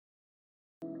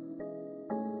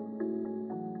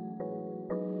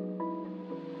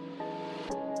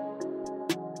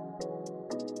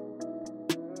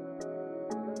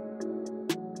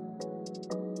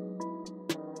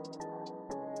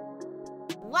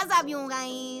What's up, you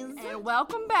guys? And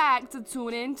welcome back to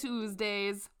Tune In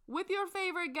Tuesdays with your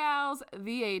favorite gals,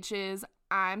 the H's.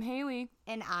 I'm Haley.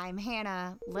 And I'm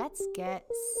Hannah. Let's get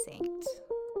synced.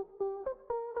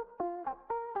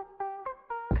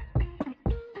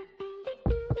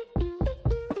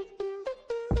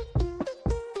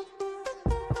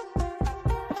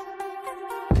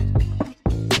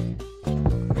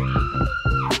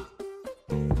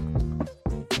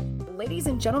 Ladies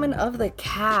and gentlemen of the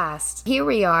cast, here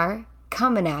we are,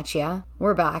 coming at ya.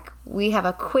 We're back. We have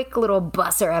a quick little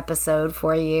busser episode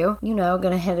for you. You know,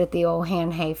 gonna hit it the old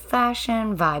hand, hey,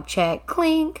 fashion, vibe check,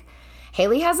 clink.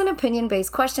 Haley has an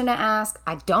opinion-based question to ask.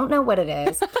 I don't know what it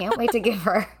is. Can't wait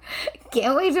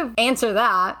to answer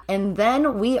that. And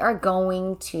then we are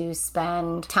going to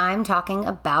spend time talking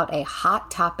about a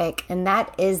hot topic, and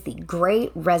that is the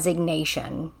Great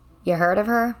Resignation. You heard of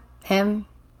her? Him?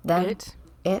 Them?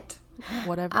 It?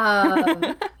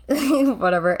 Whatever.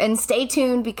 Whatever. And stay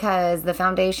tuned because the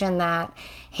foundation that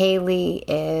Haley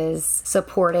is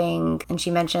supporting, and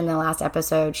she mentioned in the last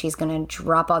episode, she's going to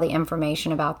drop all the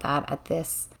information about that at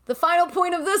the final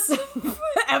point of this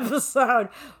episode.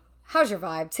 How's your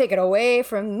vibe? Take it away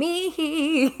from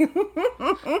me.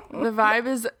 The vibe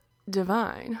is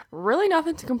divine. Really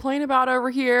nothing to complain about over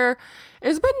here.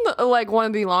 It's been like one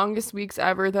of the longest weeks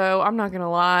ever, though. I'm not gonna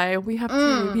lie. We have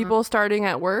two new people starting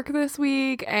at work this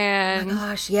week, and oh my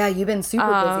gosh, yeah, you've been super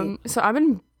busy. So I've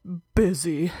been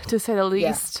busy, to say the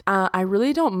least. Yeah. I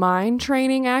really don't mind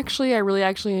training, actually. I really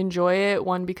actually enjoy it.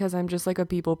 One, because I'm just like a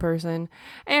people person,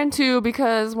 and two,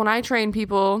 because when I train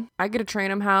people, I get to train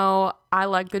them how I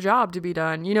like the job to be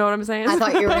done. You know what I'm saying? I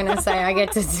thought you were gonna say I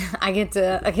get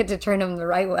to train them the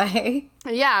right way.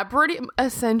 Yeah, pretty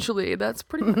essentially. That's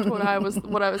pretty much what I was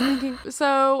thinking.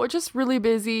 So just really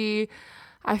busy.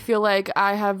 I feel like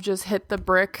I have just hit the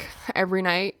brick every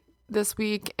night this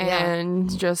week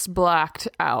and just blacked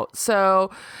out. So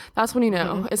that's when you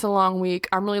know it's a long week.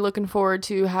 I'm really looking forward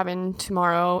to having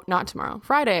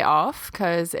Friday off,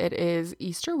 because it is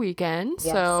Easter weekend.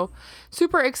 Yes. So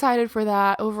super excited for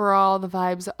that. Overall, the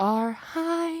vibes are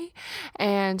high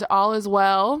and all is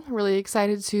well. Really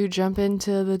excited to jump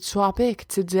into the topic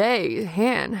today.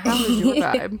 Han, how is your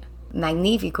vibe?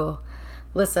 Magnifico.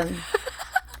 Listen,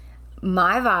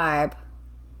 my vibe,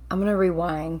 I'm going to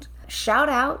rewind. Shout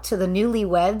out to the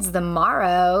newlyweds, the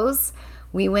Morrows.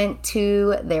 We went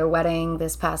to their wedding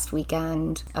this past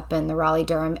weekend up in the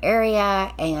Raleigh-Durham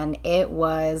area, and it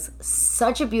was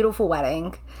such a beautiful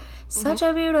wedding. Such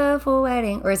a beautiful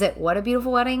wedding. Or is it What a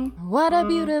Beautiful Wedding? What a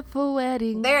beautiful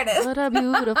wedding. There it is. What a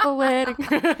beautiful wedding.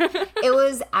 It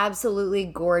was absolutely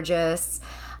gorgeous.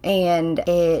 And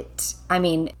where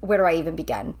do I even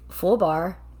begin? Full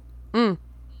bar.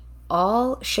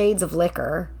 All shades of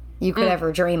liquor you could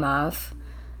ever dream of,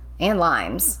 and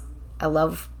limes. I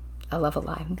love a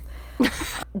lime.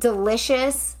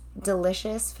 Delicious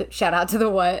food. Shout out to the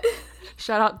what?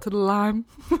 Shout out to the lime.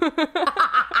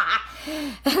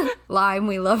 Lime,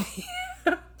 we love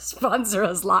you. Sponsor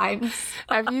us, limes.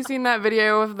 Have you seen that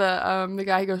video of the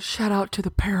guy who goes, shout out to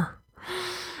the pear?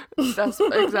 That's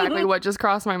exactly what just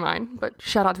crossed my mind, but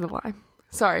shout out to the lime.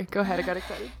 Sorry, go ahead. I got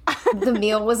excited. The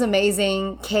meal was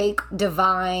amazing. Cake,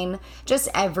 divine, just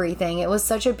everything. It was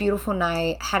such a beautiful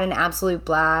night. Had an absolute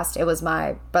blast. It was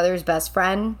my brother's best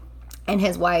friend and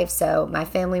his wife, so my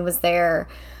family was there.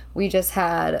 We just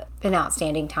had an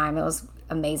outstanding time. It was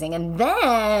amazing. And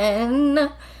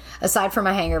then, aside from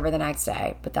my hangover the next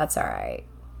day, but that's all right.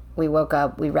 We woke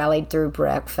up, we rallied through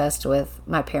breakfast with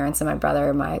my parents and my brother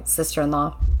and my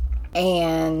sister-in-law,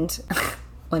 and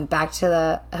went back to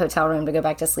the hotel room to go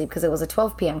back to sleep because it was a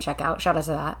 12 p.m. checkout. Shout out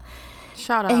to that.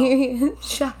 Shout out.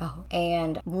 Shout out.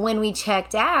 And when we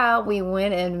checked out, we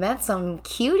went and met some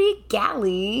cutie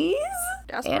galleys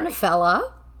and a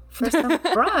fella for some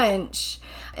brunch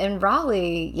in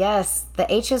Raleigh. Yes,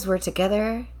 the H's were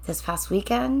together this past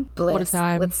weekend. Bliss. What a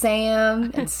time. With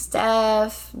Sam and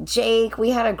Steph, Jake.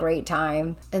 We had a great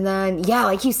time. And then, yeah,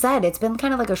 like you said, it's been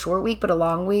kind of like a short week, but a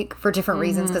long week for different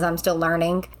reasons, because I'm still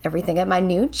learning everything at my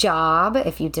new job.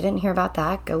 If you didn't hear about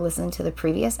that, go listen to the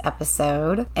previous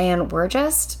episode. And we're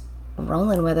just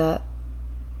rolling with it,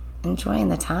 enjoying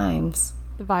the times.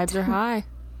 The vibes are high.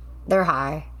 They're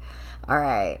high. All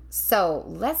right. So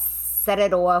let's set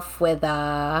it off with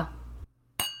I'm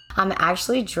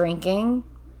actually drinking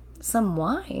some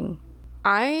wine.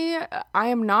 I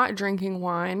am not drinking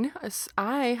wine.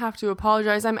 I have to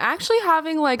apologize. I'm actually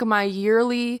having like my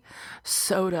yearly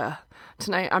soda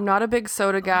tonight. I'm not a big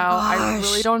soda gal. I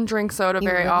really don't drink soda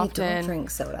very often. Don't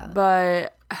drink soda.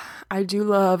 But I do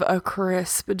love a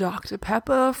crisp Dr.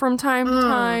 Pepper from time to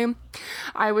time.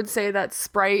 I would say that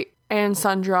Sprite and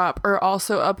Sundrop are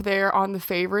also up there on the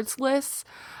favorites lists.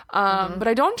 But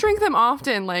I don't drink them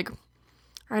often. Like,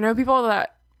 I know people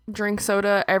that drink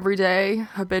soda every day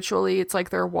habitually. It's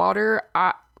like their water.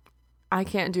 I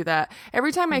can't do that.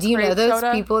 Every time I do you crave know those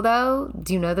soda, people though?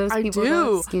 Do you know those people? I do.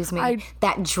 Though? Excuse me.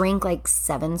 That drink like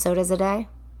 7 sodas a day.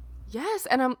 Yes,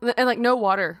 and like no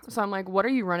water. So I'm like, what are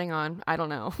you running on? I don't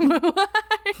know.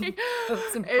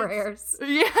 Hopes and prayers.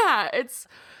 Yeah, it's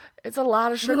a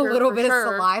lot of sugar. A little for bit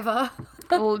sure. of saliva.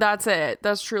 Well, that's it.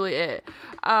 That's truly it.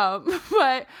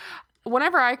 But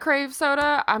whenever I crave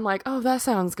soda, I'm like, oh, that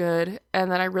sounds good. And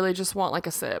then I really just want like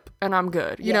a sip and I'm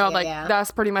good. You know,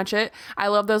 that's pretty much it. I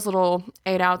love those little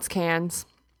 8-ounce cans.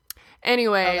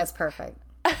 Anyway. Oh, that's perfect.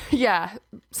 Yeah.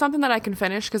 Something that I can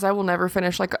finish because I will never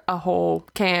finish like a whole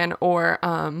can or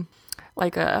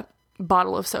like a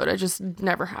bottle of soda. It just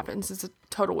never happens. It's a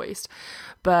total waste.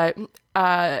 But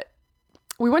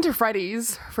we went to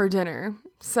Freddy's for dinner.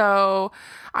 So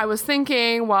I was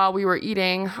thinking while we were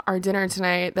eating our dinner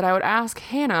tonight that I would ask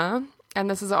Hannah, and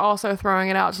this is also throwing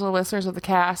it out to the listeners of the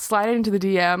cast, slide it into the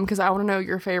DM because I want to know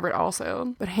your favorite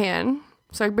also. But Han,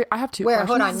 so I have 2 questions.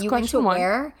 Hold on. You went to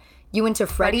where? You went to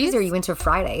Freddy's or you went to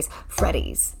Fridays?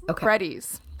 Freddy's. Okay.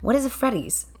 Freddy's. What is a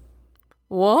Freddy's?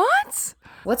 What?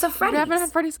 What's a Freddy's? You haven't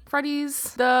had Freddy's,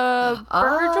 the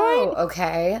burger joint?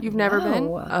 Okay. You've never been?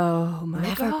 Oh my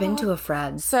God. Never been to a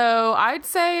Fred's. So I'd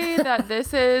say that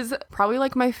this is probably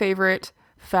like my favorite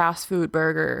fast food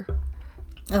burger.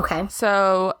 Okay.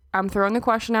 So I'm throwing the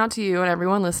question out to you and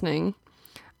everyone listening.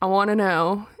 I want to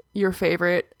know your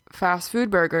favorite fast food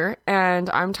burger, and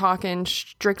I'm talking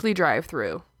strictly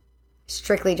drive-through.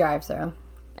 Strictly drive-through.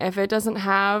 If it doesn't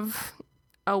have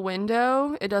a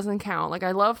window, it doesn't count. Like,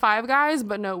 I love Five Guys,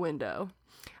 but no window.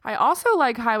 I also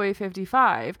like Highway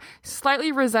 55.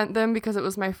 Slightly resent them because it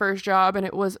was my first job and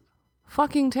it was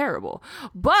fucking terrible.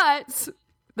 But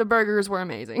the burgers were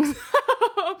amazing.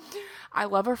 I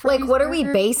love a Freddy's Like, what burger. are we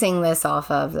basing this off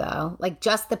of, though? Like,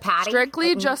 just the patty?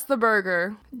 Strictly just the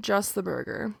burger. Just the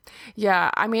burger.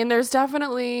 Yeah, I mean, there's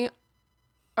definitely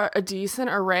a decent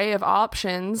array of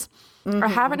options. I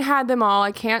haven't had them all.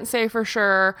 I can't say for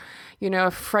sure, you know,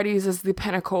 if Freddy's is the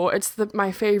pinnacle. It's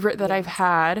my favorite that I've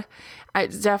had.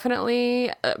 It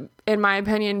definitely, in my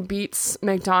opinion, beats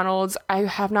McDonald's. I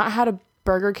have not had a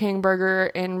Burger King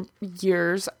burger in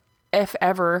years, if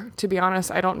ever. To be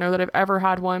honest, I don't know that I've ever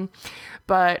had one.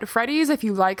 But Freddy's, if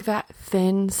you like that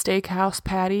thin steakhouse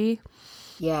patty,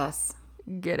 Yes.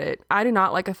 get it. I do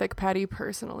not like a thick patty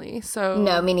personally, so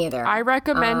No, me neither. I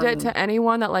recommend it to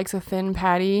anyone that likes a thin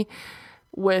patty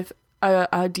with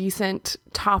a decent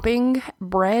topping,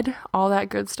 bread, all that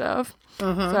good stuff.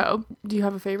 So, do you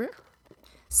have a favorite?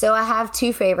 So I have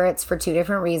 2 favorites for 2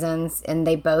 different reasons, and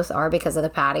they both are because of the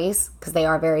patties, because they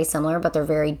are very similar, but they're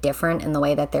very different in the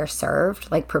way that they're served,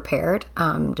 like prepared,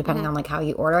 depending on like how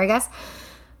you order, I guess.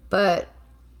 But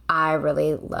I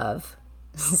really love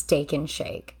Steak and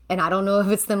Shake. And I don't know if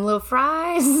it's them little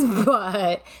fries,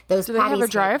 but those Do they have a patties are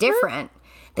drive-thru? different.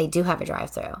 They do have a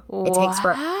drive-thru. It takes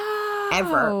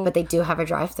forever, but they do have a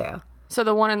drive-thru. So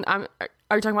the one in are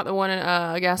you talking about the one in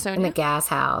Gastonia? In the gas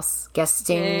house.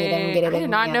 Gastonia, then get it I in. did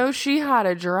not yeah. know she had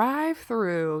a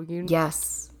drive-through.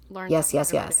 Yes. learned Yes.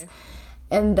 something every day.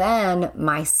 And then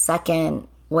my second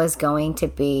was going to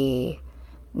be,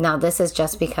 now this is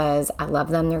just because I love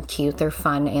them. They're cute, they're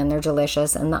fun, and they're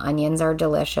delicious. And the onions are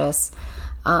delicious.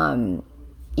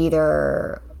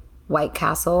 Either White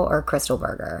Castle or Crystal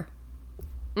Burger.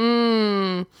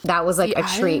 That was like a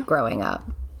treat growing up.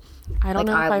 I don't Like,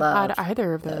 know if I I've love had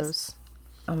either of those.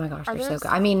 Oh my gosh, they're so those-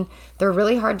 good. I mean, they're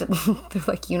really hard to, they're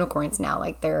like unicorns now.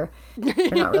 Like they're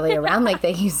not really around like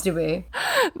they used to be.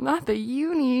 Not the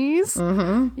unis.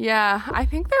 Yeah, I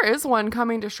think there is one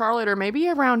coming to Charlotte or maybe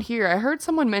around here. I heard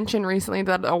someone mention recently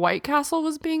that a White Castle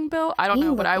was being built. I don't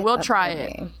know, but I will try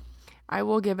it. I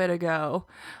will give it a go.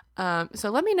 So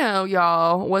let me know,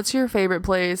 y'all, what's your favorite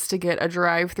place to get a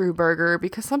drive-through burger?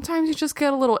 Because sometimes you just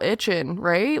get a little itching,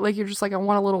 right? Like you're just like, I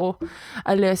want a little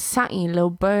something,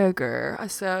 little burger.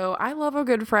 So I love a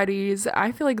good Freddy's.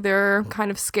 I feel like they're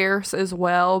kind of scarce as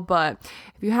well, but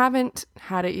if you haven't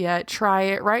had it yet, try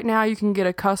it. Right now you can get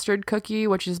a custard cookie,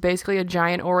 which is basically a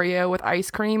giant Oreo with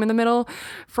ice cream in the middle,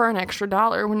 for an extra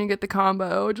 $1 when you get the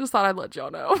combo. Just thought I'd let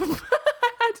y'all know.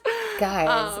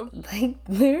 Guys, like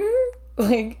they're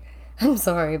like, I'm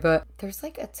sorry, but there's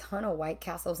like a ton of White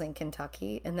Castles in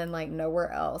Kentucky and then like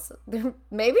nowhere else. Maybe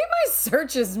my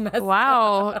search is messed up.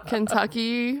 Wow,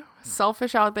 Kentucky,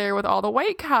 selfish out there with all the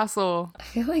White Castle. I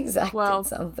feel like Zach did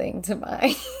something to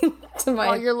my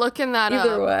While you're looking that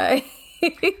either up, way.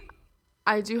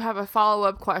 I do have a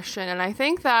follow-up question, and I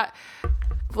think that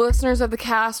listeners of the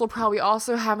cast will probably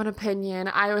also have an opinion.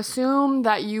 I assume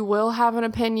that you will have an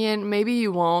opinion. Maybe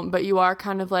you won't, but you are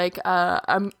kind of like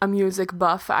a music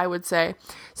buff, I would say.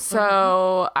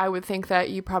 So I would think that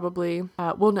you probably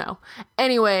will know.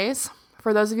 Anyways,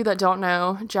 for those of you that don't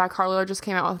know, Jack Harlow just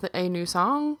came out with a new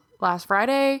song last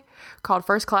Friday called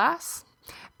First Class.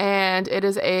 And it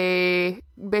is a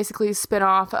basically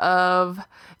spin-off of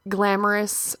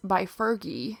Glamorous by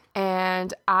Fergie.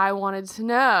 And I wanted to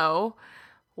know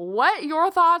what your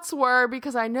thoughts were,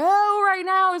 because I know right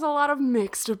now there's a lot of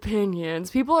mixed opinions.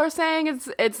 People are saying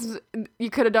it's you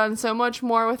could have done so much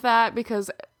more with that, because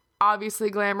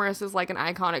obviously Glamorous is like an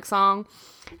iconic song.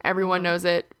 Everyone knows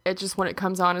it. It just, when it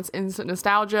comes on, it's instant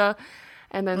nostalgia.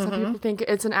 And then some people think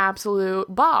it's an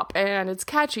absolute bop and it's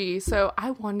catchy. So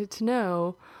I wanted to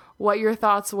know what your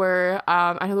thoughts were.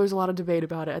 I know there's a lot of debate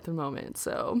about it at the moment.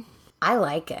 So I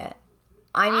like it.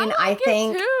 I mean, I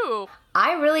think it too.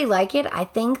 I really like it. I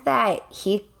think that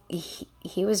he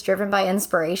was driven by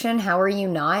inspiration. How are you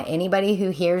not? Anybody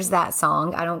who hears that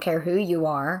song, I don't care who you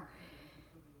are,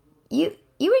 you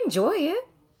enjoy it.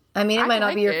 I mean, it might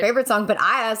not be your favorite song, but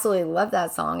I absolutely love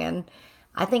that song, and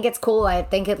I think it's cool. I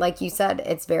think it, like you said,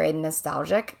 it's very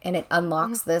nostalgic, and it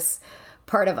unlocks this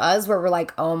part of us where we're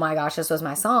like, oh my gosh, this was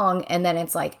my song. And then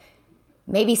it's like,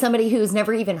 maybe somebody who's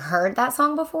never even heard that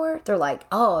song before, they're like,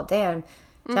 oh, damn,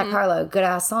 Jack Harlow, good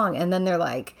ass song. And then they're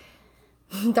like,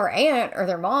 their aunt or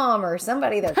their mom or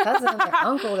somebody, their cousin, their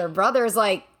uncle, their brother's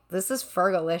like, this is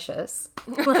Fergalicious.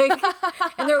 Like,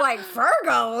 and they're like,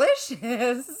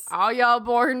 Fergalicious? All y'all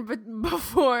born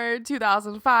before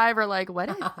 2005 are like, what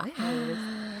is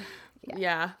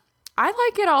Yeah. I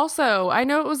like it also. I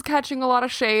know it was catching a lot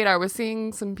of shade. I was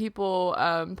seeing some people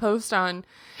post on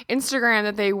Instagram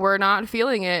that they were not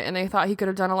feeling it and they thought he could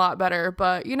have done a lot better.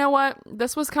 But you know what?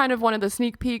 This was kind of one of the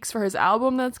sneak peeks for his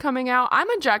album that's coming out. I'm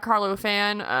a Jack Harlow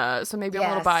fan, so maybe I'm a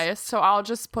little biased. So I'll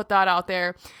just put that out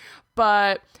there.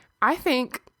 But I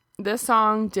think this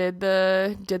song did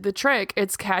the trick.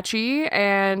 It's catchy,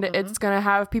 and it's going to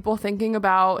have people thinking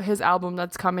about his album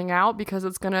that's coming out, because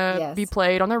it's going to be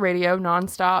played on the radio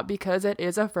nonstop, because it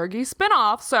is a Fergie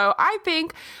spinoff. So I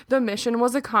think the mission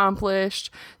was accomplished.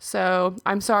 So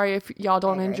I'm sorry if y'all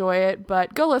don't enjoy it,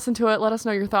 but go listen to it. Let us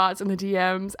know your thoughts in the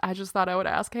DMs. I just thought I would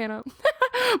ask Hannah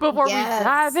before we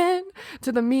dive in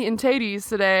to the meat and taties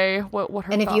today. What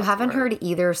her And if you haven't were. heard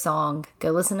either song,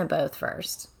 go listen to both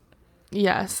first.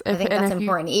 Yes. I think that's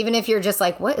important. Even if you're just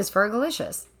like, what is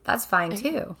Fergalicious? That's fine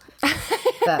too.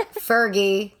 But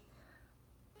Fergalicious.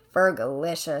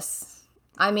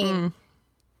 I mean,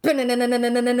 oh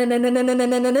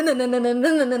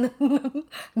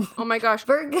my gosh.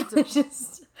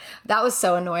 Fergalicious. That was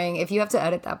so annoying. If you have to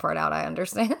edit that part out, I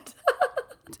understand.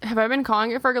 Have I been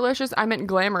calling it Fergalicious? I meant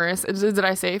Glamorous. Did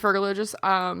I say Fergalicious?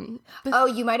 Oh,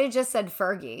 you might have just said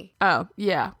Fergie. Oh,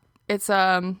 yeah. It's,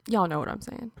 y'all know what I'm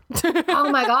saying. Oh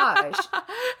my gosh.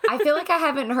 I feel like I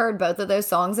haven't heard both of those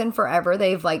songs in forever.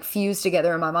 They've like fused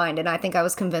together in my mind, and I think I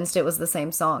was convinced it was the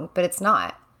same song, but it's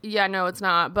not. Yeah, no, it's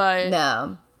not, but...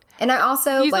 No. And I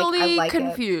also, easily I like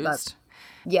confused.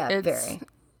 Yeah, very.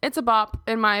 It's a bop,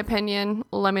 in my opinion.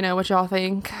 Let me know what y'all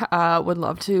think. Would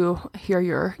love to hear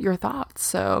your thoughts.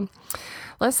 So...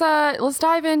 Let's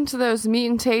dive into those meat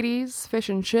and taties, fish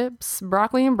and chips,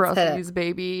 broccoli and Brussels,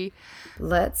 baby.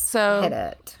 Let's hit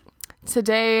it.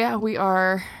 Today we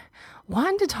are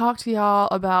wanting to talk to y'all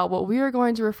about what we are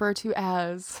going to refer to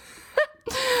as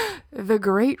the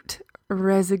Great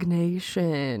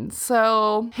Resignation.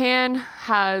 So Han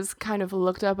has kind of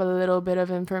looked up a little bit of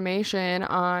information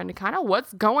on kind of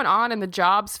what's going on in the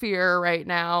job sphere right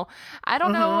now. I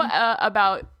don't know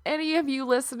about any of you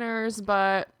listeners,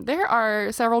 but there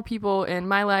are several people in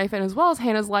my life and as well as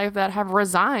Hannah's life that have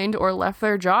resigned or left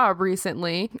their job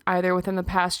recently, either within the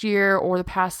past year or the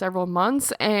past several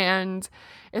months, and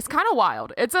it's kind of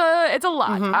wild. It's a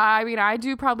lot. I mean, I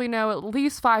do probably know at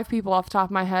least 5 people off the top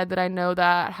of my head that I know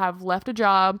that have left a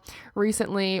job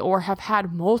recently or have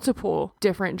had multiple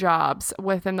different jobs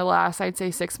within the last, I'd say,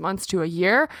 6 months to a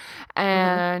year.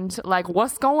 And like,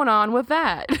 what's going on with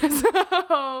that?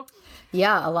 So,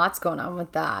 yeah, a lot's going on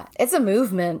with that. It's a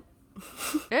movement.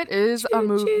 It is a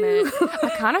movement. I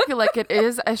kind of feel like it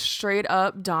is a straight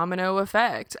up domino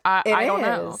effect. I don't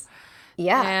know.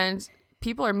 Yeah. And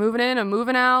people are moving in and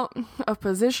moving out of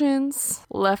positions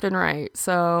left and right.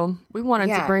 So we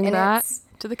wanted to bring that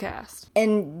to the cast.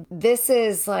 And this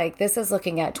is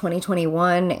looking at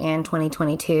 2021 and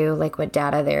 2022, like what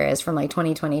data there is from like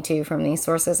 2022 from these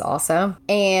sources also.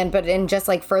 But in just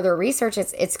like further research,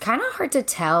 it's kind of hard to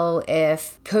tell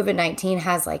if COVID-19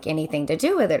 has like anything to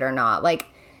do with it or not. Like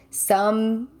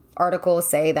some articles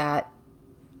say that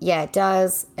yeah, it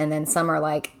does. And then some are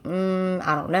like, I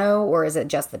don't know. Or is it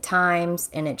just the times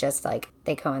and it just like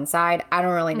they coincide? I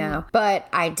don't really know. But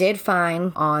I did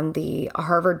find on the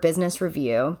Harvard Business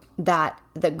Review that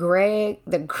the gray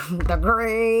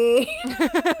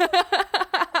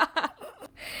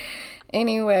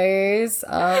anyways,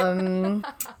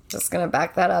 just gonna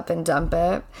back that up and dump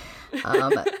it.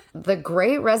 The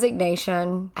Great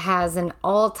Resignation has an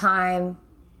all-time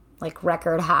like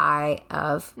record high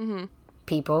of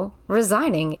people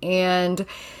resigning, and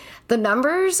the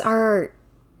numbers are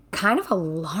kind of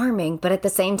alarming, but at the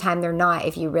same time they're not.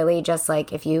 If you really just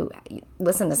like, if you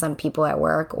listen to some people at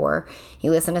work, or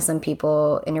you listen to some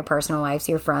people in your personal lives,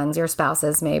 your friends, your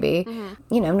spouses maybe,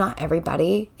 you know, not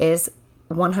everybody is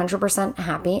 100%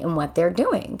 happy in what they're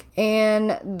doing.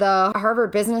 And the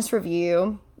Harvard Business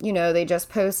Review, you know, they just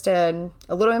posted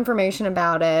a little information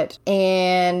about it.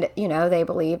 And, you know, they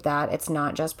believe that it's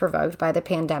not just provoked by the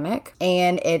pandemic.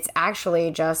 And it's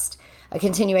actually just a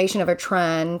continuation of a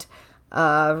trend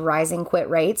of rising quit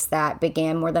rates that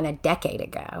began more than a decade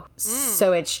ago.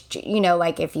 So it's, you know,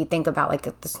 like if you think about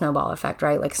like the snowball effect,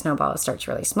 right? Like snowball starts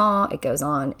really small, it goes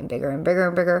on and bigger and bigger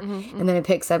and bigger, and then it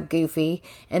picks up goofy,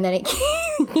 and then it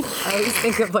I always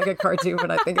think of like a cartoon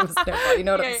when I think of snowball, you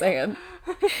know what I'm saying?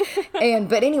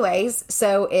 But anyways,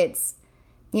 so it's,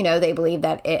 you know, they believe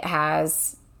that it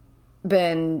has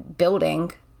been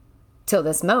building till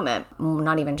this moment,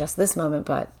 not even just this moment,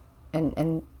 but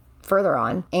and further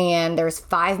on. And there's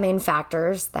 5 main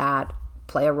factors that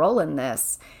play a role in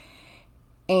this.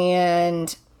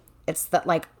 And it's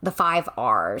like the 5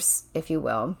 R's, if you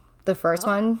will. The first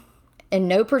one, in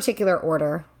no particular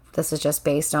order, this is just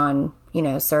based on, you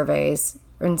know, surveys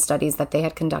and studies that they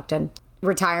had conducted.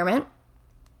 Retirement,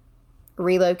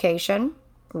 relocation,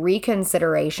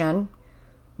 reconsideration,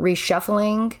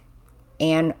 reshuffling,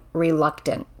 and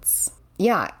reluctance.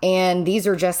 Yeah, and these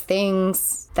are just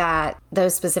things that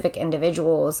those specific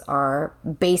individuals are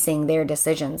basing their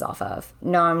decisions off of.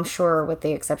 Now, I'm sure with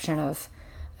the exception of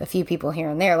a few people here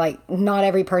and there, like not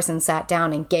every person sat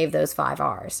down and gave those 5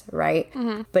 R's, right?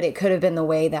 But it could have been the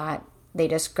way that they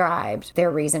described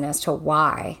their reason as to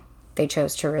why they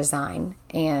chose to resign,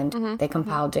 and they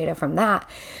compiled data from that.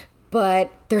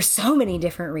 But there's so many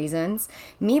different reasons.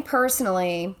 Me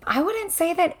personally, I wouldn't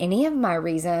say that any of my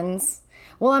reasons...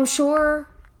 Well, I'm sure,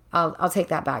 I'll take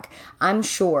that back. I'm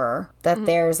sure that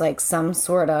there's like some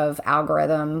sort of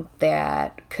algorithm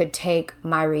that could take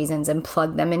my reasons and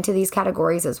plug them into these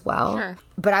categories as well. Sure.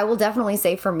 But I will definitely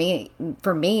say for me,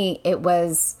 it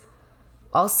was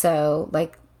also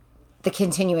like the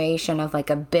continuation of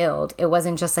like a build. It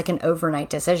wasn't just like an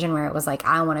overnight decision where it was like,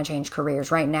 I want to change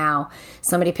careers right now.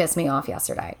 Somebody pissed me off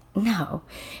yesterday. No,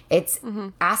 it's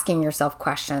asking yourself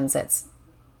questions. It's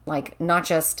like not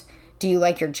just... do you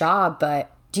like your job, but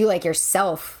do you like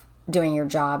yourself doing your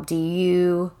job? Do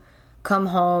you come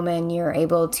home and you're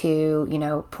able to, you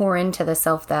know, pour into the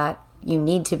self that you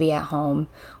need to be at home?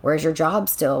 Or is your job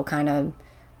still kind of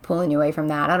pulling you away from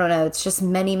that? I don't know. It's just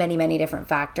many, many, many different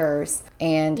factors.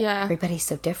 And everybody's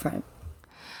so different.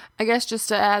 I guess just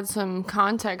to add some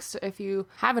context, if you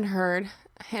haven't heard,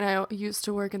 Hannah used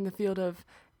to work in the field of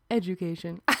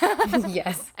education.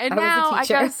 Yes. And now, I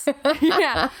guess,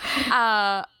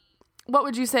 what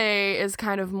would you say is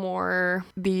kind of more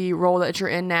the role that you're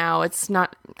in now? It's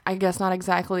not, I guess, not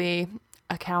exactly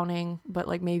accounting, but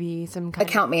like maybe some kind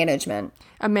account management.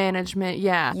 A management,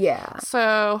 yeah. Yeah.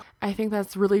 So I think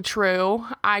that's really true.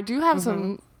 I do have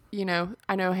some, you know,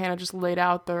 I know Hannah just laid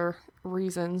out the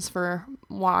reasons for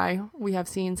why we have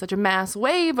seen such a mass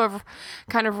wave of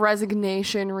kind of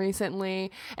resignation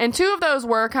recently. And 2 of those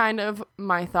were kind of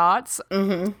my thoughts.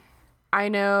 I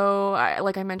know,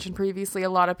 like I mentioned previously, a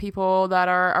lot of people that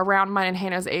are around mine and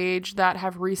Hannah's age that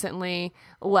have recently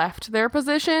left their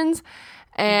positions.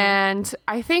 And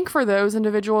I think for those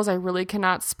individuals, I really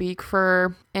cannot speak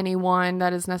for anyone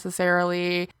that is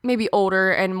necessarily maybe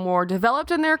older and more developed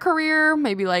in their career,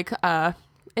 maybe like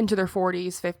into their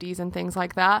 40s, 50s, and things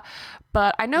like that.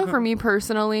 But I know for me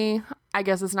personally, I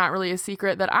guess it's not really a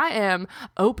secret that I am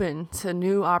open to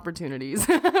new opportunities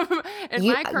in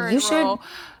my current role.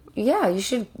 Yeah,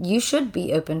 you should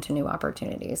be open to new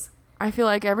opportunities. I feel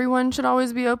like everyone should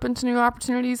always be open to new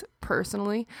opportunities,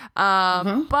 personally.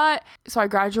 But so I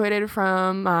graduated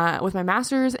from with my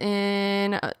master's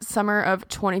in summer of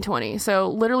 2020. So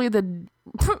literally the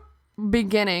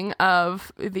beginning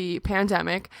of the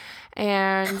pandemic,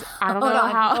 and I don't know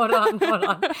how. Hold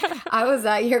on. I was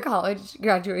at your college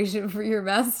graduation for your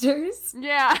master's.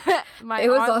 Yeah, it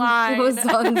was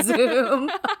on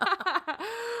Zoom.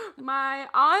 My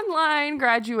online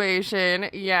graduation.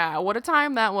 Yeah, what a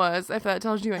time that was, if that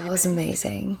tells you anything. That was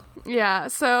amazing. Yeah,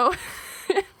 so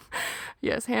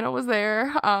yes, Hannah was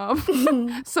there,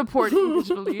 supporting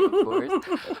digitally, of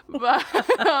course. But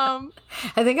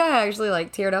I think I actually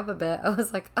like teared up a bit. I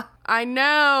was like, oh. I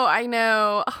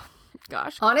know. Oh,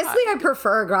 gosh. Honestly, I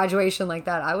prefer a graduation like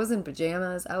that. I was in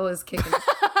pajamas. I was kicking.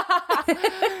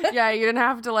 Yeah, you didn't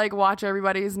have to like watch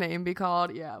everybody's name be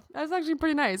called. Yeah, that's actually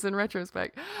pretty nice in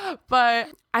retrospect. But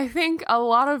I think a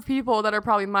lot of people that are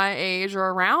probably my age or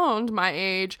around my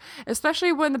age,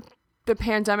 especially when the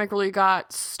pandemic really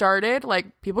got started,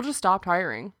 like people just stopped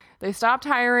hiring. They stopped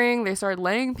hiring. They started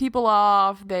laying people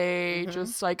off. They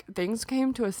just like things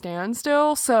came to a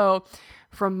standstill. So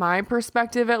from my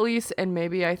perspective, at least, and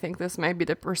maybe I think this might be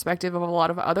the perspective of a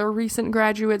lot of other recent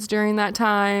graduates during that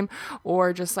time,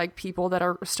 or just like people that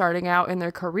are starting out in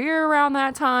their career around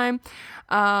that time,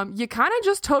 you kind of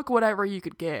just took whatever you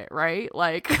could get, right?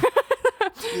 Like,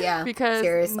 Yeah, because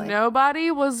seriously.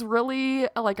 nobody was really,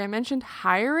 like I mentioned,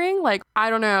 hiring. Like, I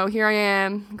don't know, here I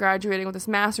am graduating with this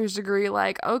master's degree.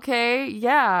 Like, okay,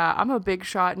 yeah, I'm a big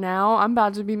shot now. I'm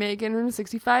about to be making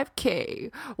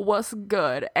 $65K. What's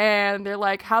good? And they're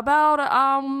like, how about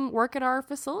work at our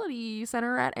facility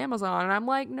center at Amazon? And I'm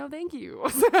like, no, thank you.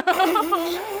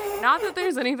 Not that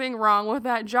there's anything wrong with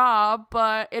that job,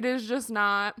 but it is just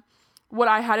not what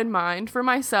I had in mind for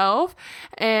myself.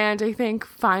 And I think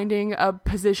finding a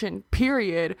position,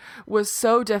 period, was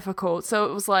so difficult. So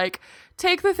it was like,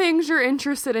 take the things you're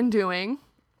interested in doing,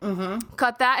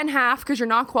 cut that in half because you're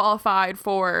not qualified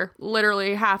for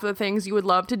literally half of the things you would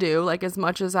love to do. Like, as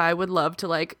much as I would love to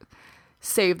like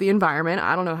save the environment,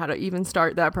 I don't know how to even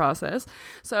start that process.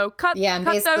 So cut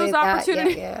those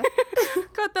opportunities.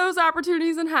 Cut those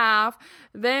opportunities in half,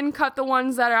 then cut the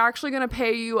ones that are actually going to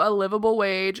pay you a livable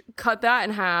wage, cut that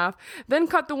in half, then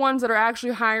cut the ones that are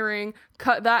actually hiring,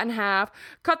 cut that in half,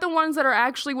 cut the ones that are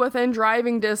actually within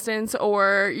driving distance,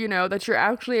 or, you know, that you're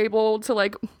actually able to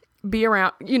like be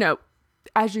around. You know,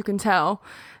 as you can tell,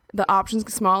 the options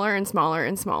get smaller and smaller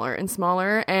and smaller and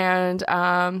smaller. And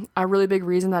a really big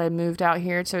reason that I moved out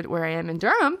here to where I am in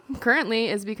Durham currently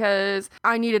is because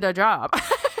I needed a job.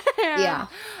 Yeah.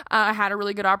 I had a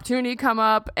really good opportunity come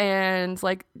up, and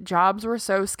like jobs were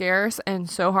so scarce and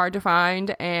so hard to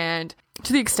find. And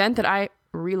to the extent that I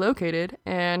relocated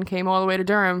and came all the way to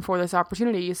Durham for this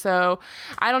opportunity. So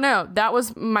I don't know. That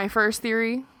was my first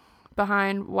theory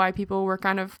behind why people were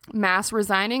kind of mass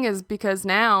resigning, is because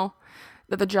now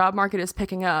that the job market is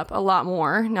picking up a lot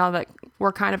more, now that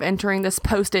we're kind of entering this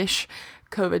post-ish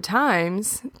COVID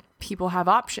times, people have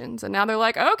options. And now they're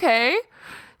like, okay,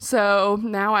 so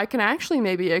now I can actually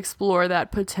maybe explore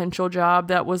that potential job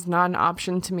that was not an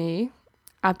option to me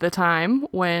at the time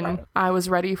when I was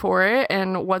ready for it,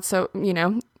 and what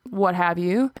have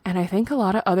you. And I think a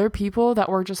lot of other people that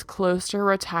were just close to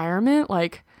retirement,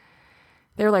 like,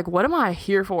 they're like, what am I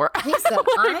here for? He said,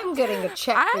 I'm getting a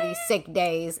check for these sick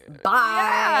days.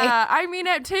 Bye. Yeah, I mean,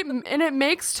 it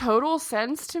makes total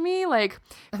sense to me. Like,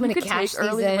 I'm you could take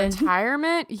early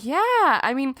retirement. Yeah,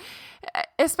 I mean,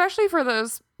 especially for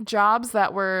those jobs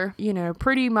that were, you know,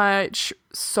 pretty much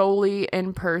solely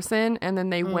in person, and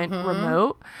then they went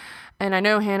remote. And I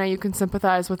know, Hannah, you can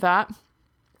sympathize with that.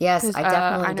 Yes, I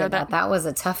definitely did that. That was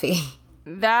a toughie.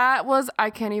 That was,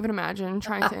 I can't even imagine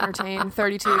trying to entertain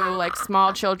 32 like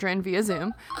small children via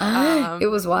Zoom. It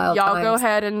was wild. Y'all times. Go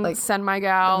ahead and like, send my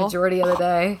gal the majority of the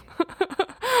day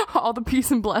all the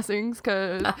peace and blessings,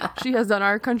 because she has done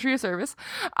our country a service.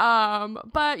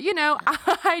 But you know,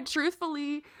 I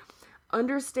truthfully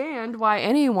understand why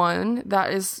anyone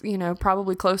that is, you know,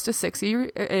 probably close to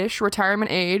 60-ish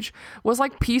retirement age was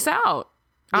like, peace out.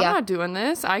 I'm not doing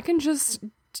this. I can just,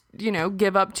 you know,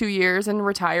 give up 2 years and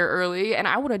retire early. And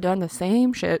I would have done the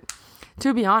same shit,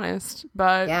 to be honest.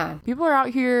 But people are out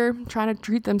here trying to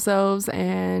treat themselves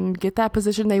and get that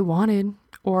position they wanted,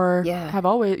 or have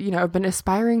always, you know, been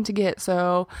aspiring to get.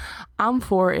 So I'm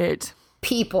for it.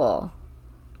 People,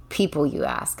 you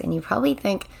ask, and you probably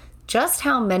think, just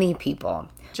how many people?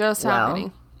 Just how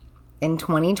many? In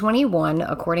 2021,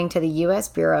 according to the U.S.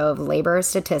 Bureau of Labor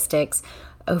Statistics,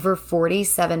 over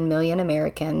 47 million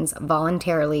Americans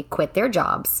voluntarily quit their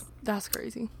jobs. That's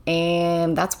crazy.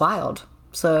 And that's wild.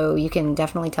 So you can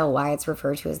definitely tell why it's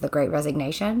referred to as the Great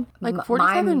Resignation. Like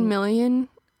 47 million?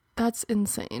 That's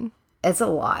insane. It's a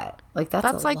lot. Like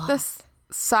that's like lot. The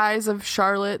size of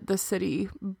Charlotte, the city,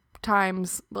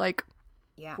 times like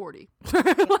 40.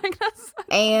 Like that's.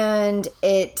 And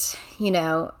it, you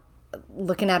know,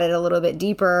 looking at it a little bit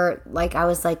deeper, like I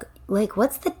was like,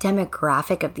 what's the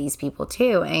demographic of these people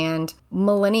too? And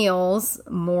millennials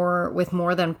with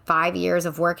more than 5 years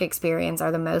of work experience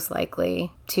are the most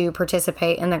likely to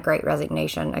participate in the Great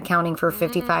Resignation, accounting for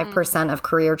 55% of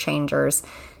career changers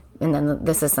And then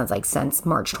this is since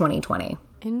March 2020.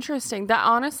 Interesting. That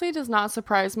honestly does not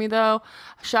surprise me, though.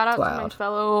 Shout out to my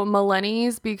fellow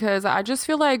millennials, because I just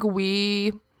feel like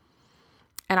we,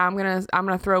 and I'm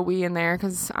gonna throw we in there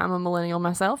because I'm a millennial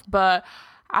myself, but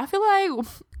I feel like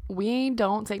we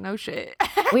don't take no shit.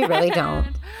 We really don't.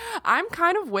 I'm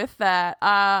kind of with that.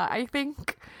 I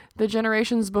think the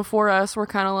generations before us were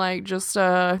kind of like, just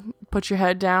put your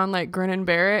head down, like grin and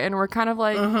bear it, and we're kind of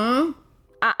like,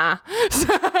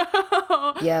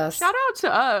 So, yes. Shout out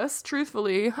to us,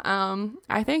 truthfully.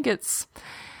 I think it's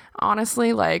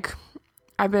honestly like,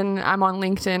 I'm on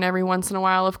LinkedIn every once in a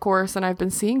while, of course, and I've been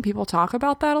seeing people talk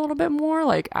about that a little bit more,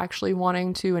 like actually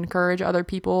wanting to encourage other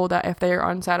people that if they are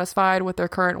unsatisfied with their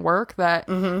current work, that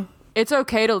it's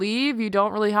okay to leave. You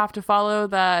don't really have to follow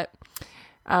that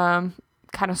kind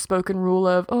of spoken rule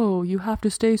of, oh, you have to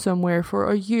stay somewhere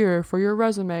for a year for your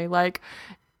resume. Like,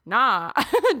 nah,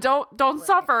 don't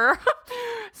suffer.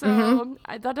 So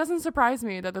that doesn't surprise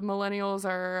me that the millennials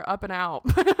are up and out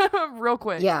real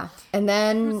quick. Yeah. And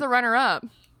then who's the runner up?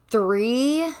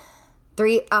 Three,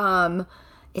 it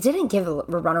didn't give a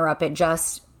runner up. It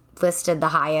just listed the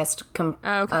highest,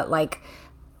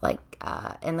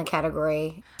 in the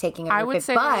category taking over. I would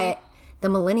say, but the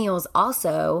millennials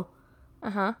also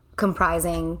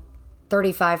comprising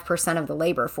 35% of the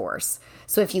labor force.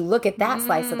 So if you look at that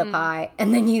slice of the pie,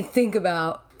 and then you think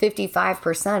about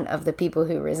 55% of the people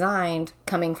who resigned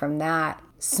coming from that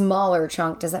smaller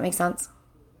chunk, does that make sense?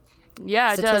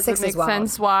 Yeah, it does. It makes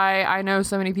sense why I know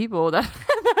so many people that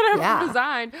have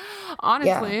resigned,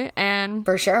 honestly. Yeah, and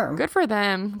for sure. Good for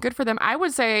them. Good for them. I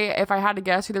would say, if I had to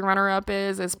guess who the runner-up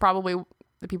is probably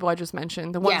the people I just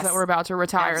mentioned, the ones that were about to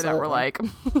retire. Absolutely. That were like,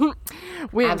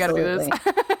 we ain't got to do this.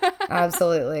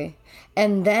 Absolutely.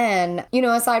 And then,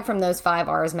 aside from those 5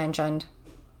 R's mentioned,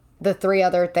 the 3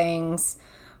 other things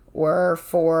were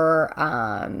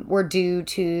due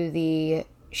to the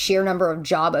sheer number of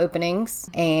job openings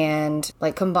and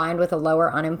combined with a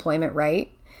lower unemployment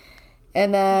rate.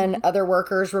 And then other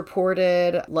workers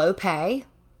reported low pay.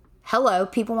 Hello,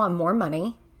 people want more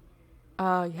money.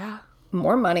 Yeah.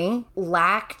 More money.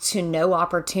 Lack to no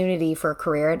opportunity for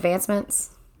career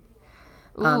advancements.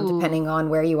 Depending on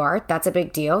where you are. That's a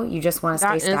big deal. You just want to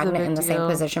stay stagnant in the same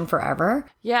position forever.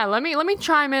 Yeah, let me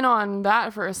chime in on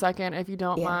that for a second, if you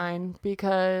don't mind,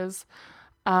 because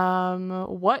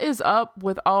what is up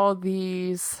with all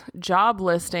these job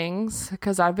listings?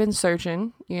 Because I've been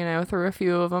searching, through a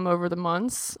few of them over the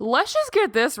months. Let's just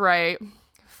get this right.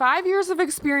 5 years of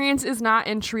experience is not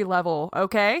entry level,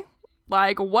 okay?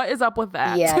 Like, what is up with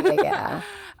that? Yeah.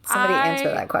 Somebody answer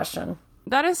that question.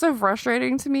 That is so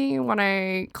frustrating to me when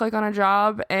I click on a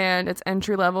job and it's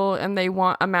entry level and they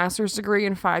want a master's degree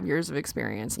and 5 years of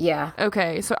experience. Yeah.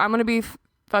 Okay, so I'm going to be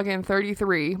fucking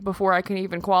 33 before I can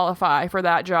even qualify for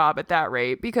that job at that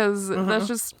rate, because that's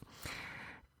just...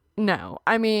 No.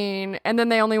 I mean, and then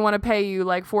they only want to pay you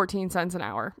like 14 cents an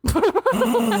hour. Like,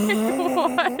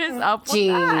 what is up with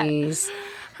Jeez. that?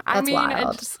 I mean,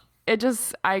 wild.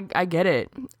 I get it.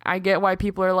 I get why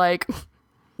people are like...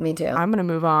 Me too. I'm going to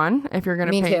move on if you're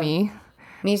going to pay me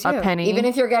a penny. Even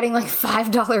if you're getting like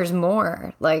 $5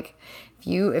 more. Like,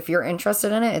 if you're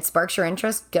interested in it, it sparks your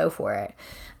interest, go for it.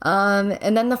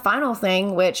 And then the final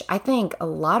thing, which I think a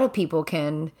lot of people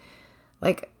can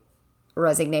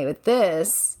resonate with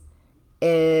this,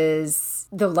 is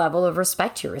the level of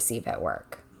respect you receive at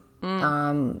work.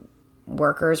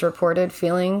 Workers reported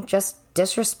feeling just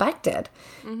disrespected.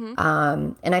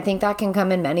 And I think that can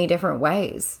come in many different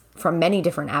ways, from many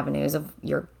different avenues of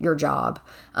your job,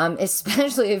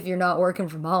 especially if you're not working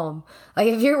from home. Like,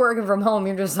 if you're working from home,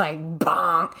 you're just like,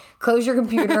 bonk, close your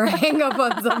computer, hang up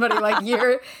on somebody, like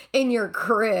you're in your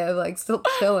crib, like still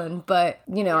chilling. But,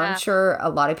 I'm sure a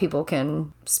lot of people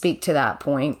can speak to that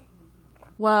point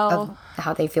of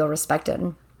how they feel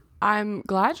respected. I'm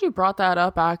glad you brought that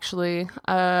up, actually.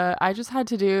 I just had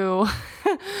to do,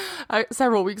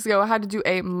 several weeks ago, I had to do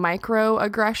a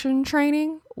microaggression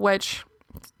training, which...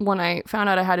 when I found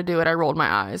out I had to do it, I rolled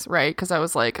my eyes, right? Because I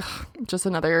was like, just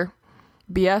another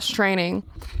BS training.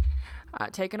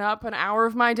 Taking up an hour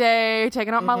of my day,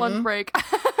 taking up my lunch break.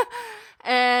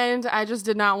 And I just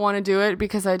did not want to do it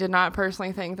because I did not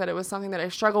personally think that it was something that I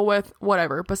struggle with.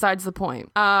 Whatever, besides the point.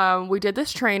 We did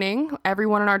this training.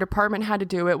 Everyone in our department had to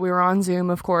do it. We were on Zoom,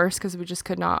 of course, because we just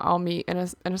could not all meet in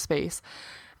a space.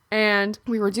 And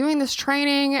we were doing this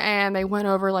training and they went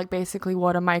over basically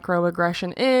what a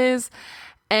microaggression is.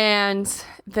 And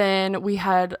then we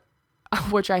had,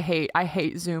 which I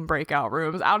hate Zoom breakout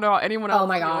rooms. I don't know how anyone else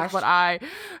feels, but I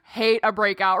hate a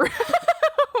breakout room.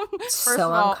 First so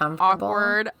of all, uncomfortable.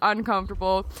 Awkward,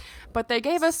 uncomfortable. But they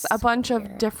gave us a bunch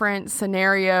of different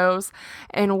scenarios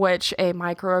in which a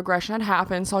microaggression had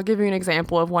happened. So I'll give you an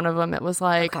example of one of them. It was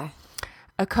like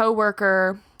a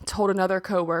coworker told another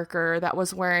coworker that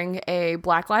was wearing a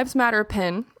Black Lives Matter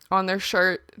pin on their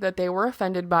shirt that they were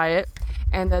offended by it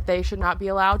and that they should not be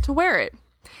allowed to wear it.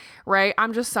 Right?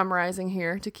 I'm just summarizing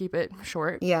here to keep it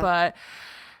short. Yeah.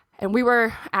 And we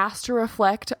were asked to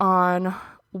reflect on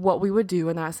what we would do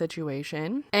in that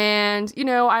situation. And, you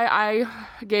know, I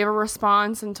gave a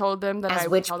response and told them that as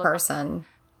which person?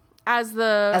 As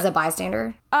a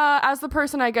bystander? As the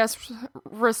person, I guess,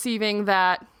 receiving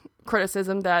that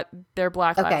criticism that their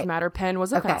Black Lives Matter pen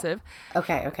was offensive.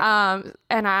 Okay.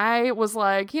 And I was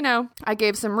like, you know, I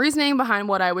gave some reasoning behind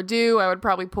what I would do. I would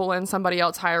probably pull in somebody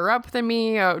else higher up than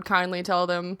me. I would kindly tell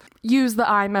them, use the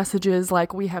I messages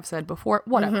like we have said before,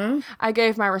 whatever. I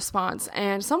gave my response,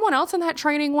 and someone else in that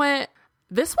training went,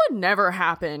 this would never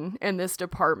happen in this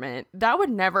department. That would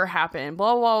never happen.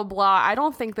 Blah, blah, blah. I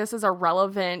don't think this is a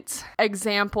relevant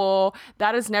example.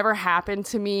 That has never happened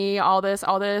to me. All this.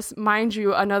 Mind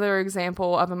you, another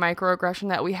example of a microaggression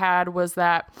that we had was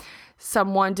that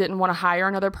someone didn't want to hire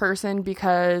another person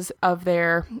because of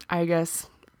their, I guess,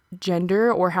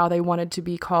 gender or how they wanted to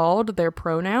be called, their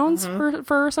pronouns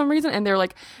for some reason. And they're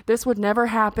like, this would never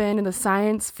happen in the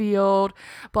science field,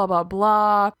 blah, blah,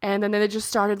 blah. And then they just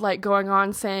started like going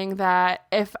on saying that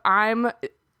if I'm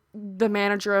the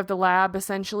manager of the lab,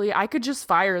 essentially, I could just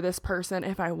fire this person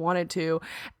if I wanted to.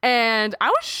 And I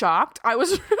was shocked. I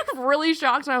was really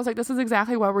shocked. And I was like, this is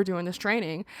exactly why we're doing this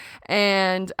training.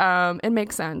 And it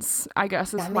makes sense, I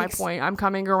guess, is my point I'm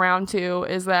coming around to,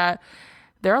 is that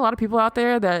there are a lot of people out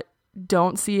there that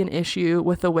don't see an issue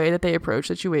with the way that they approach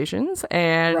situations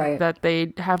and that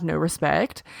they have no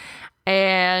respect.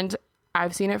 And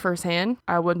I've seen it firsthand.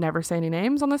 I would never say any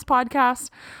names on this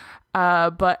podcast.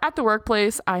 But at the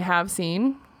workplace, I have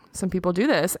seen some people do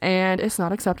this, and it's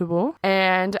not acceptable.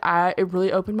 And it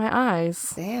really opened my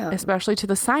eyes, especially to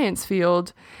the science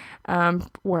field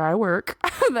where I work,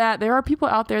 that there are people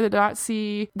out there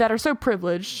that are so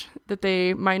privileged that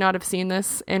they might not have seen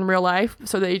this in real life,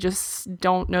 so they just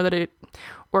don't know that it.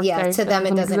 Or to them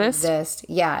it doesn't exist.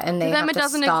 Yeah, and they have to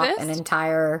stop an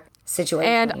entire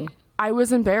situation. And I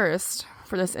was embarrassed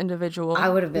for this individual. I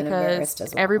would have been embarrassed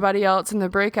as well. Everybody else in the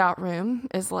breakout room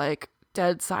is like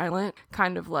dead silent,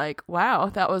 kind of like, wow,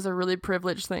 that was a really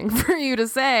privileged thing for you to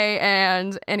say.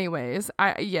 And anyways,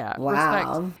 respect.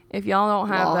 If y'all don't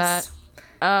have that,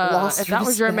 if that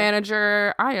was your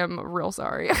manager, I am real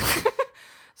sorry.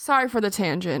 Sorry for the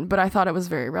tangent, but I thought it was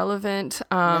very relevant.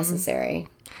 Necessary.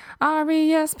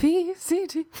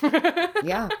 RESPCT.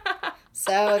 Yeah.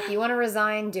 So if you want to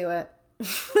resign, do it.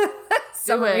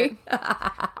 Do it.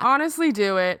 Honestly,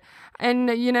 do it. And,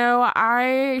 you know,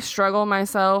 I struggle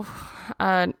myself.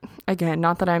 Again,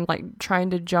 not that I'm like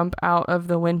trying to jump out of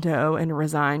the window and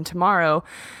resign tomorrow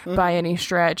by any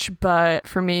stretch. But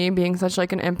for me, being such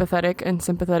like an empathetic and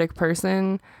sympathetic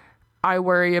person, I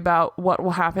worry about what will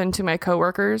happen to my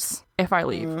coworkers if I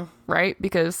leave, right?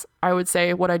 Because I would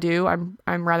say what I do, I'm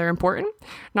rather important.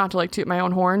 Not to like toot my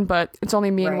own horn, but it's only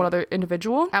me and one other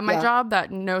individual at my job that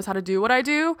knows how to do what I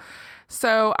do.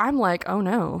 So I'm like, oh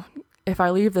no, if I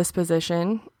leave this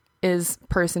position, is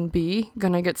person B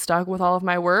gonna get stuck with all of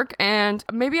my work? And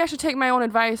maybe I should take my own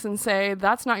advice and say,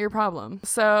 that's not your problem.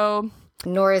 So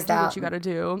nor is that what you gotta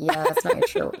do. Yeah,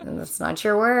 that's not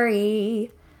your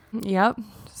worry. Yep.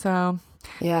 So,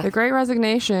 the Great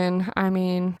Resignation, I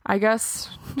mean, I guess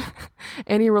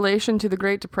any relation to the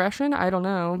Great Depression? I don't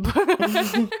know.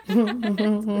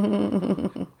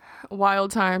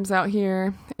 Wild times out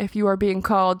here. If you are being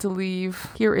called to leave,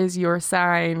 here is your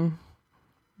sign.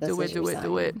 Do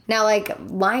it. Now, like,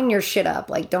 line your shit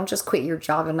up. Like, don't just quit your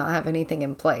job and not have anything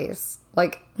in place.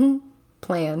 Like,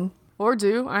 plan. Or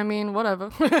do. I mean,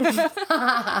 whatever.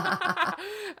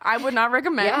 I would not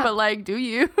recommend, but like, do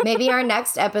you? Maybe our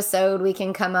next episode, we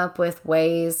can come up with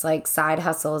ways, like side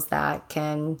hustles that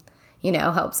can, you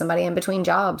know, help somebody in between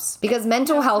jobs. Because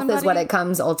mental health is what it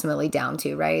comes ultimately down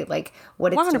to, right? Like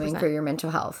what it's 100%. Doing for your mental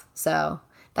health. So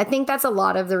I think that's a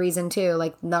lot of the reason too.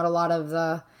 Like not a lot of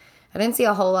I didn't see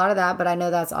a whole lot of that, but I know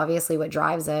that's obviously what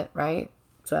drives it, right?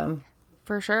 So.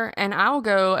 For sure. And I'll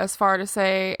go as far to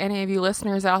say, any of you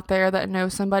listeners out there that know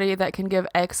somebody that can give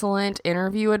excellent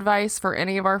interview advice for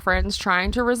any of our friends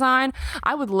trying to resign,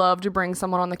 I would love to bring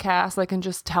someone on the cast that can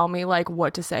just tell me like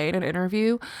what to say in an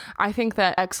interview. I think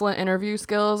that excellent interview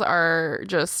skills are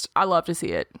just, I love to see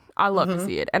it. I love to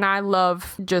see it. And I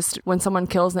love just when someone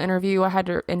kills the interview. I had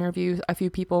to interview a few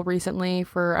people recently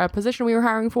for a position we were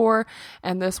hiring for,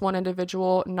 and this one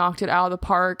individual knocked it out of the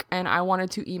park, and I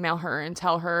wanted to email her and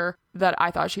tell her that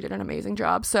I thought she did an amazing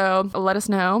job. So let us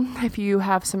know if you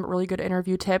have some really good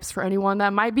interview tips for anyone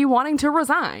that might be wanting to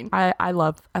resign. I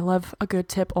love a good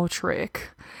tip or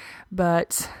trick,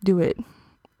 but do it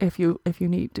if you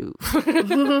need to.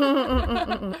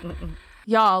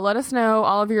 Y'all, let us know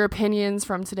all of your opinions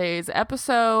from today's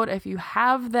episode. If you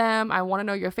have them, I want to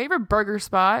know your favorite burger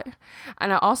spot.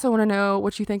 And I also want to know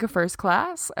what you think of First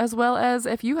Class, as well as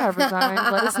if you have resigned.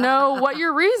 Let us know what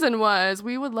your reason was.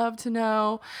 We would love to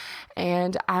know.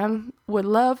 And I would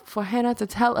love for Hannah to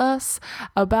tell us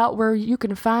about where you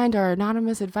can find our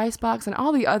anonymous advice box and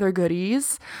all the other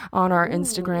goodies on our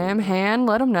Instagram. Han,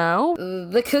 let them know.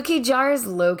 The cookie jar is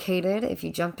located. If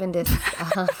you jump into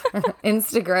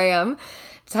Instagram,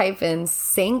 type in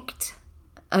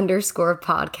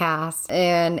synced_podcast.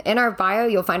 And in our bio,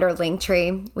 you'll find our link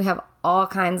tree. We have all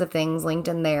kinds of things linked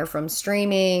in there, from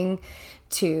streaming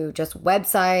to just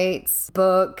websites,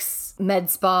 books, med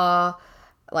spa,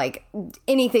 like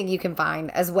anything you can find,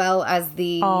 as well as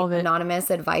the anonymous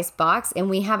advice box. And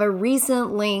we have a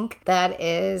recent link that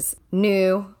is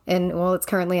new, and well, it's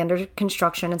currently under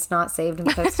construction. It's not saved and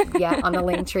posted yet on the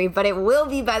link tree, but it will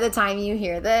be by the time you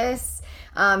hear this.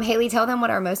 Haley, tell them what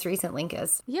our most recent link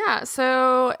is. Yeah,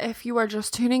 so if you are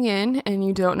just tuning in and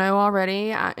you don't know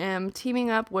already, I am teaming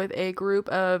up with a group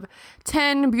of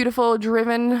 10 beautiful,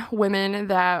 driven women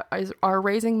that are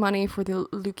raising money for the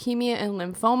Leukemia and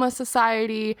Lymphoma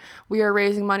Society. We are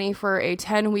raising money for a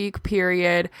 10-week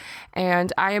period,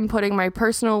 and I am putting my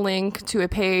personal link to a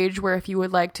page where if you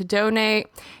would like to donate,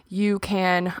 you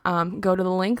can go to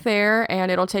the link there,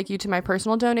 and it'll take you to my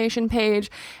personal donation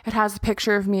page. It has a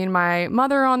picture of me and my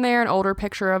mother on there, an older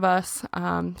picture of us.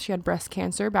 She had breast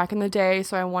cancer back in the day,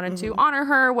 so I wanted to honor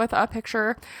her with a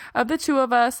picture of the two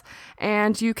of us.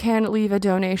 And you can leave a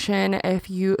donation if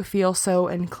you feel so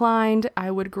inclined. I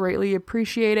would greatly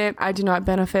appreciate it. I do not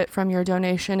benefit from your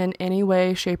donation in any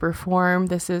way, shape, or form.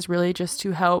 This is really just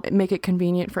to help make it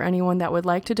convenient for anyone that would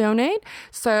like to donate.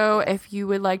 So if you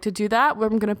would like to do that,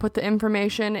 I'm going to put the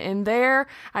information in there.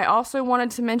 I also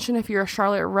wanted to mention, if you're a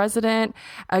Charlotte resident,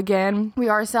 again, we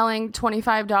are selling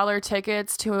 $25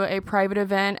 tickets to a private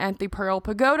event at the Pearl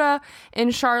Pagoda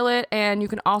in Charlotte, and you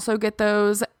can also get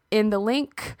those in the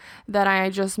link that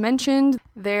I just mentioned.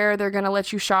 They're going to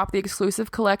let you shop the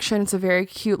exclusive collection. It's a very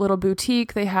cute little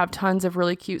boutique. They have tons of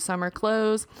really cute summer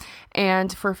clothes.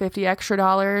 And for $50 extra,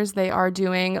 they are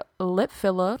doing lip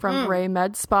filler from Ray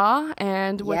Med Spa.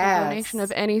 And with a donation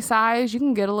of any size, you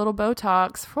can get a little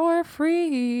Botox for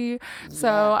free.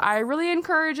 So I really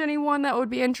encourage anyone that would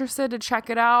be interested to check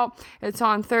it out. It's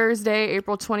on Thursday,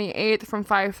 April 28th from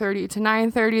 5:30 to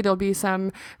 9:30. There'll be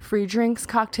some free drinks,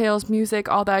 cocktails, music,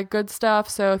 all that good stuff.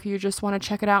 So if you just want to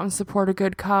check it out and support a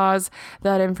good cause,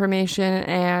 that information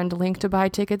and link to buy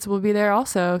tickets will be there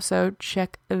also. So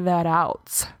check that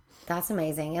out. That's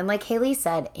amazing. And like Haley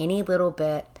said, any little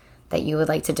bit that you would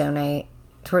like to donate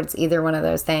towards either one of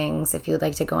those things, if you would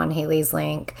like to go on Haley's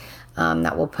link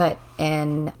that we'll put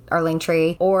in our link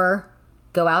tree, or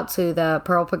go out to the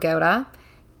Pearl Pagoda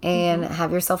and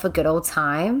have yourself a good old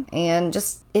time. And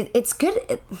just, it's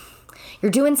good.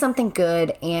 You're doing something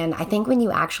good. And I think when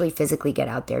you actually physically get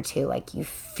out there too, like, you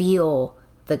feel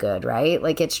the good, right?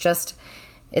 Like, it's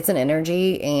an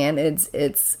energy, and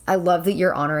it's I love that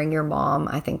you're honoring your mom.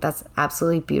 I think that's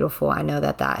absolutely beautiful. I know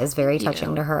that is very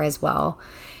touching to her as well.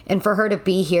 And for her to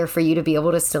be here, for you to be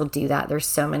able to still do that, there's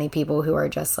so many people who are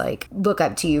just like, look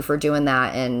up to you for doing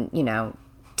that, and, you know,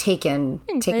 taking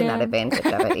that advantage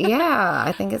of it. Yeah,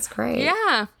 I think it's great.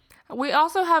 Yeah. We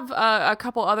also have a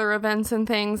couple other events and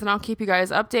things, and I'll keep you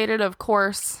guys updated, of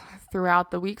course,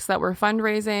 throughout the weeks that we're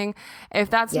fundraising. If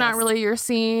that's not really your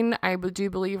scene, I do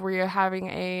believe we're having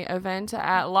a event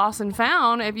at Lost and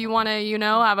Found. If you want to,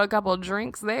 have a couple of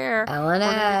drinks there. We're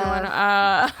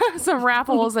doing some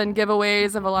raffles and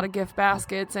giveaways of a lot of gift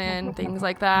baskets and things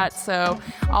like that. So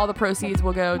all the proceeds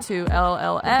will go to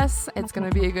LLS. It's going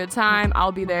to be a good time.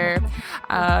 I'll be there.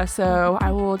 So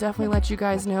I will definitely let you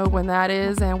guys know when that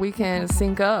is, and we can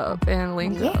sync up and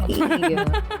link up.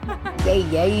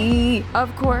 Yay.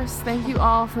 Of course, thank you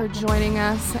all for joining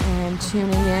us and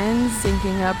tuning in,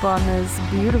 syncing up on this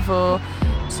beautiful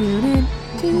Tune In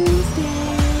Tuesday.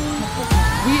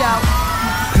 We out.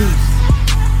 Peace.